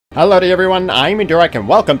Hello to everyone, I'm Indurok and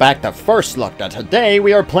welcome back to First Look. Now today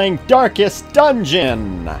we are playing Darkest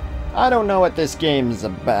Dungeon. I don't know what this game's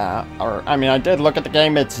about, I did look at the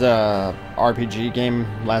game. It's a RPG game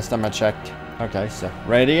last time I checked. Okay, so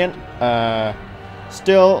Radiant,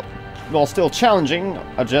 still challenging,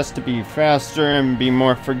 just to be faster and be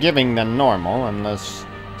more forgiving than normal, and this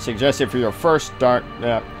suggested for your first dark,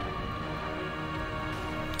 you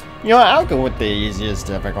know what, I'll go with the easiest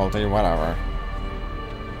difficulty, whatever.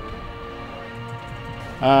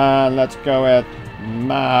 Let's go with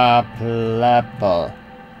map level.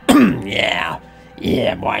 Yeah,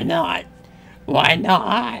 why not? Why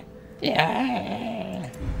not? Yeah.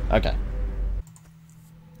 Okay.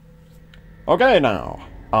 Okay, now.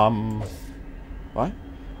 What?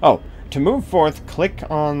 Oh, to move forth, click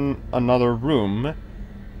on another room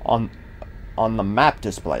on the map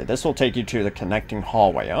display. This will take you to the connecting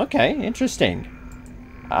hallway. Okay, interesting.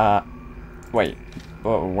 Wait,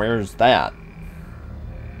 where's that?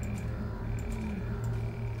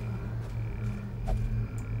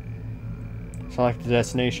 Select the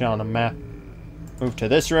destination on the map. Move to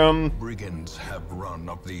this room. Brigands have run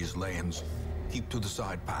up these lanes. Keep to the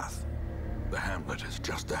side path. The hamlet is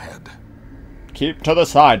just ahead. Keep to the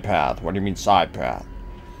side path. What do you mean side path?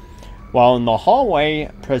 While in the hallway,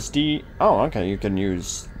 press D. Oh, okay. You can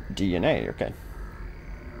use D and A. Okay.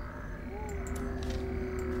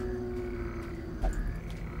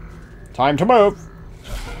 Time to move.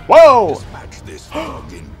 Whoa! Dispatch this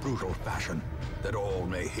thug in brutal fashion, that all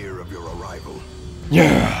may hear of your arrival.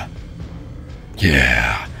 Yeah.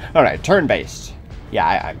 Yeah. Alright, turn-based.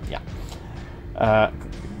 Yeah.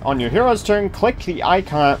 On your hero's turn, click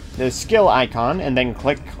the skill icon, and then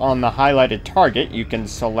click on the highlighted target. You can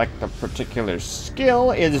select a particular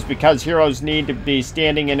skill. It is because heroes need to be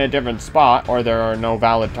standing in a different spot, or there are no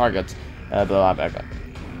valid targets. Blah, blah, blah.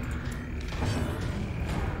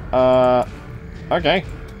 Okay.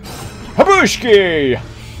 Habushki!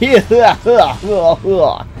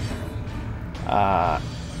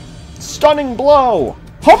 Stunning blow!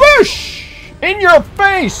 Habush! In your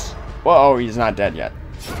face! Whoa, he's not dead yet.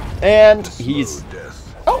 And he's...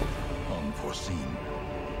 Death. Oh! Unforeseen.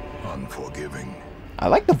 Unforgiving. I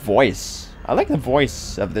like the voice. I like the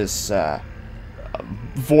voice of this,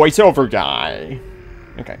 voiceover guy.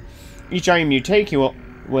 Okay. Each item you take, it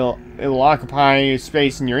will occupy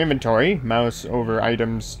space in your inventory. Mouse over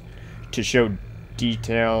items to show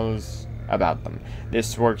details about them.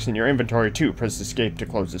 This works in your inventory too. Press escape to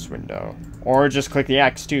close this window. Or just click the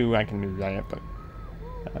X too. I can do that, but...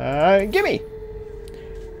 gimme!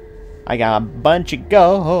 I got a bunch of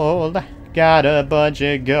gold. Got a bunch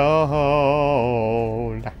of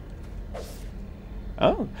gold.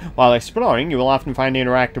 Oh. While exploring, you will often find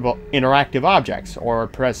interactive objects, or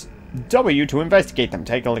press W to investigate them.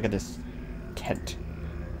 Take a look at this tent.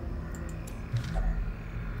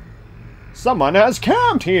 Someone has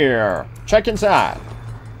camped here! Check inside.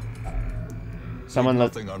 Leave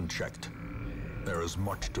nothing unchecked. There is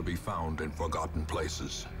much to be found in forgotten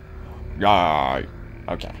places. Yeah.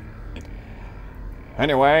 Okay.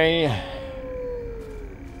 Anyway,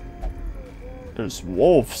 there's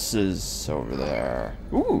wolves over there.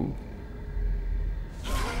 Ooh.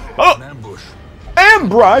 Oh! An ambush.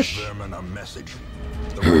 Ambush! Vermin a message.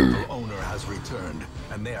 The rightful owner has returned,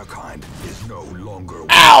 and their kind is no longer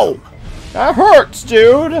welcome. Ow! That hurts,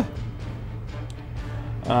 dude.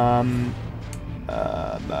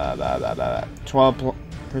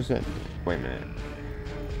 12%. Wait a minute.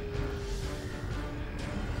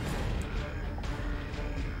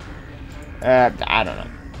 I don't know.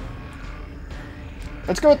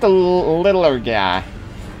 Let's go with the littler guy.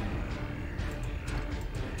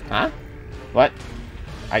 Huh? What?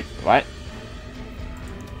 What?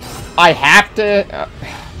 I have to...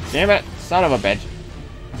 damn it, son of a bitch.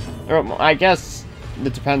 I guess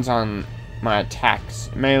it depends on my attacks.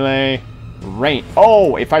 Melee, range.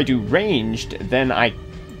 Oh, if I do ranged, then I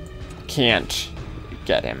can't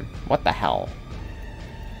get him. What the hell?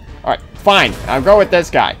 Alright, fine. I'll go with this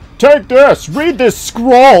guy. Take this! Read this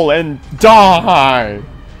scroll and die!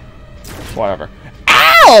 Whatever.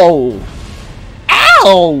 Ow!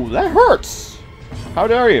 Ow! That hurts! How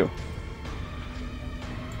dare you?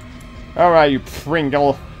 Alright, you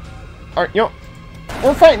Pringle. Alright, you know,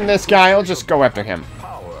 we're fighting this guy. I'll just go after him.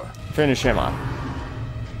 Finish him off.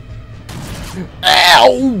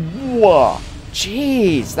 Ow!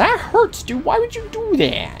 Jeez, that hurts, dude. Why would you do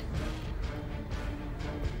that?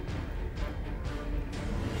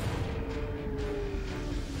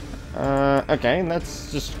 Okay,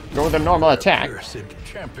 let's just go with a normal attack.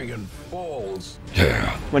 Champion falls.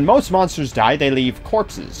 When most monsters die, they leave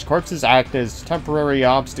corpses. Corpses act as temporary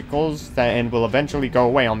obstacles and will eventually go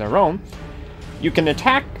away on their own. You can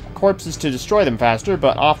attack corpses to destroy them faster,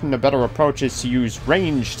 but often the better approach is to use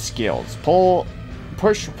ranged skills,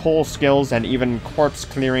 push-pull skills, and even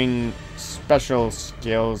corpse-clearing special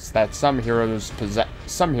skills that some heroes possess.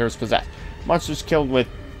 Monsters killed with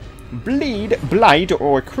bleed, blight,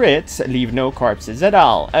 or crits leave no corpses at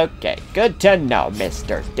all. Okay, good to know,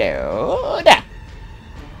 Mr. Dude.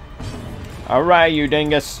 Alright, you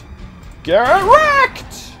dingus. Get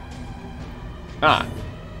wrecked! Ah,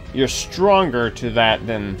 you're stronger to that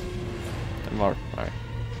than... Alright.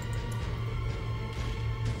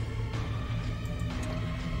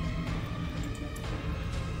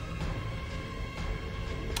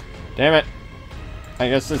 Damn it. I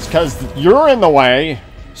guess it's because you're in the way.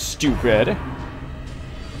 Stupid.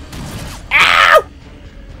 Ow!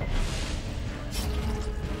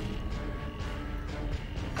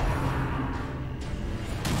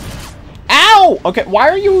 Ow! Okay, why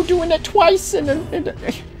are you doing it twice?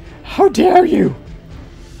 How dare you?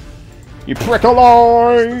 You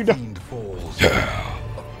prickaloid! A fiend falls.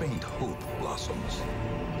 A faint hope blossoms.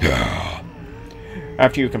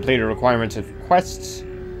 After you complete the requirements of quests,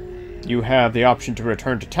 you have the option to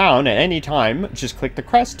return to town at any time. Just click the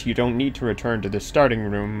crest. You don't need to return to the starting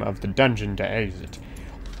room of the dungeon to exit.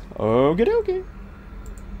 Okie dokie.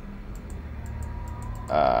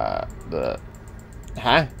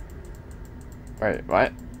 Huh? Wait,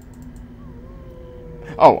 what?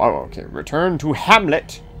 Oh, okay. Return to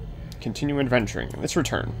Hamlet. Continue adventuring. Let's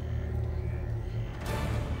return.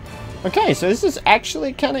 Okay, so this is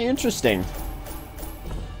actually kind of interesting.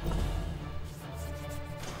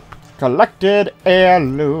 Collected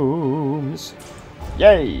heirlooms.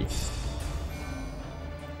 Yay.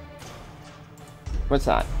 What's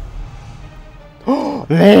that? Oh,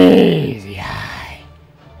 lazy eye.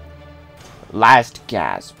 Last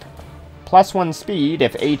gasp. +1 speed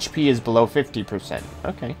if HP is below 50%.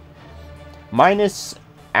 Okay. Minus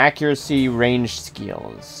accuracy range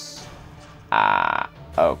skills.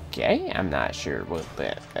 Okay. I'm not sure what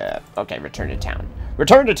the... okay, return to town.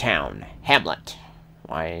 Return to town. Hamlet.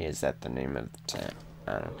 Why is that the name of the town?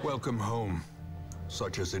 I don't know. Welcome home,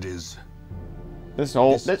 such as it is. This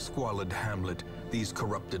squalid hamlet, these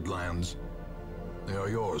corrupted lands, they are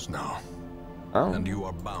yours now. Oh. And you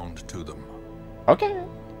are bound to them. Okay.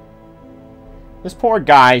 This poor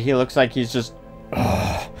guy, he looks like he's just...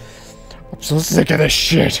 I'm so sick of this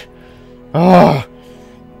shit.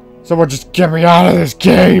 Someone just get me out of this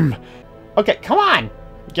game. Okay, come on.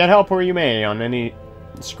 Get help where you may on any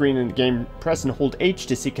screen in the game. Press and hold H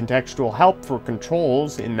to seek contextual help for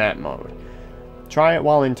controls in that mode. Try it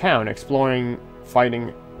while in town, exploring,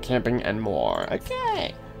 fighting, camping, and more.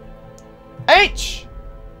 Okay. H!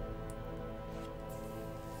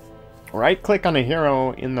 Right-click on a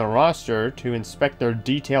hero in the roster to inspect their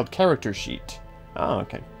detailed character sheet. Oh,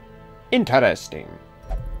 okay. Interesting.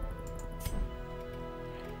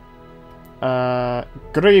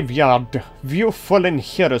 Graveyard. View fallen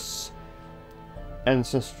heroes.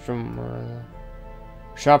 Ancestral.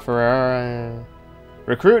 Shop for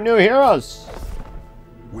recruit new heroes.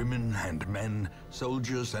 Women and men,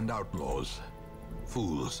 soldiers and outlaws,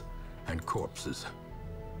 fools and corpses.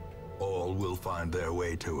 All will find their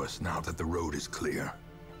way to us now that the road is clear.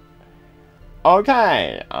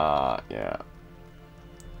 Okay, yeah.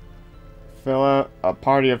 Fill out a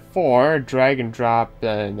party of 4, drag and drop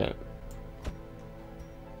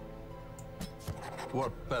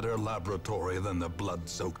What better laboratory than the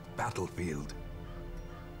blood-soaked battlefield?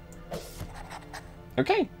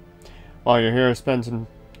 Okay. While you're here, spend some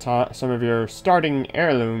of your starting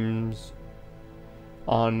heirlooms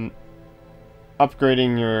on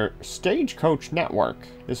upgrading your stagecoach network.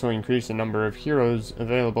 This will increase the number of heroes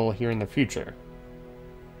available here in the future.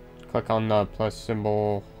 Click on the plus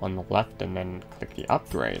symbol on the left and then click the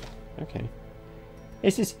upgrade. Okay.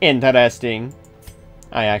 This is interesting.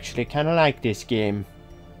 I actually kind of like this game.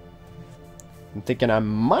 I'm thinking I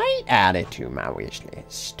might add it to my wish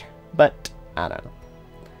list, but I don't know.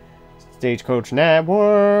 Stagecoach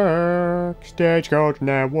Network. Stagecoach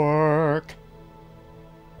Network.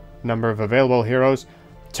 Number of available heroes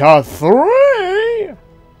to 3!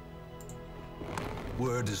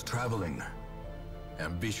 Word is traveling.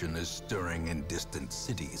 Ambition is stirring in distant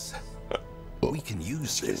cities. We can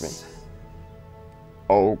use this.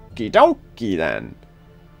 Okie dokie then.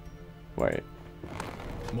 Wait.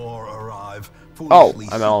 More arrive, Oh, foolishly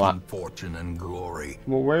I'm all seeking up. fortune and glory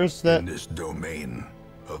Well, where's in the... this domain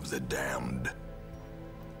of the damned.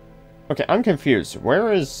 Okay, I'm confused.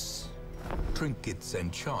 Where is... trinkets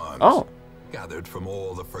and charms. Oh. Gathered from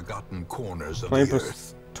all the forgotten corners of 20%, the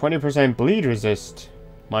earth. 20% bleed resist.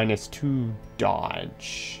 -2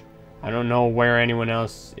 dodge. I don't know where anyone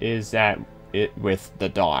else is at it with the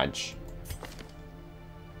dodge.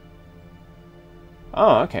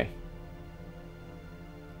 Oh, okay.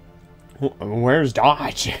 Where's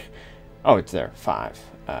dodge? Oh, it's there. 5.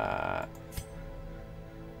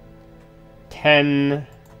 10.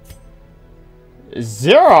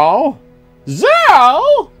 0?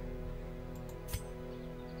 0?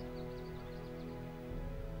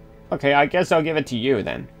 Okay, I guess I'll give it to you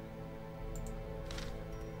then.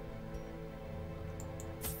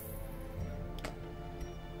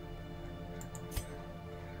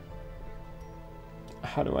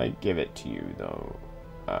 How do I give it to you, though?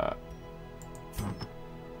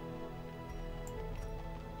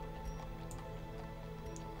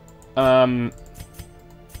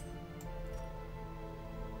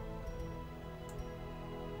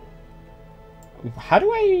 How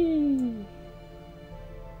do I...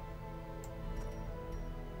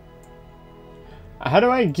 How do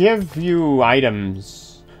I give you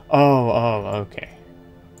items? Oh, okay.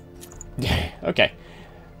 Okay.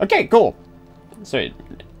 Okay, cool. So,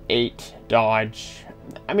 8 dodge.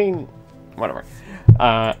 I mean, whatever.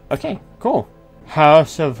 Okay, cool.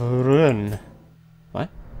 House of Ruin. What?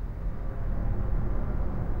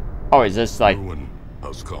 Oh, is this like... Ruin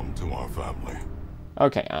has come to our family.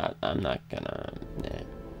 Okay, I'm not gonna...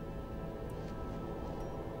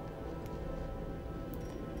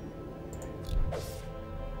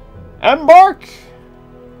 Embark!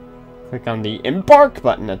 Click on the Embark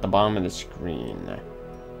button at the bottom of the screen.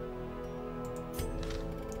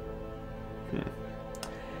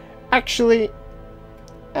 Actually,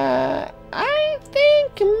 I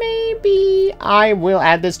think maybe I will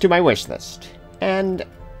add this to my wish list. And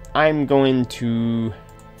I'm going to...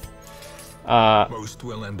 Most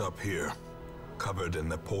will end up here, covered in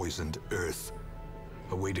the poisoned earth,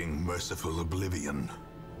 awaiting merciful oblivion.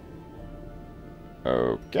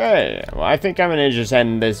 Okay, well, I think I'm gonna just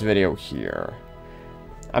end this video here.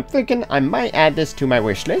 I'm thinking I might add this to my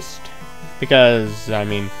wish list, because, I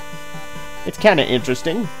mean, it's kind of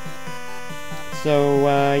interesting.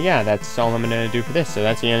 So, yeah, that's all I'm gonna do for this. So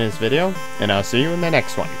that's the end of this video, and I'll see you in the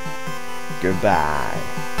next one.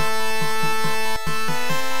 Goodbye.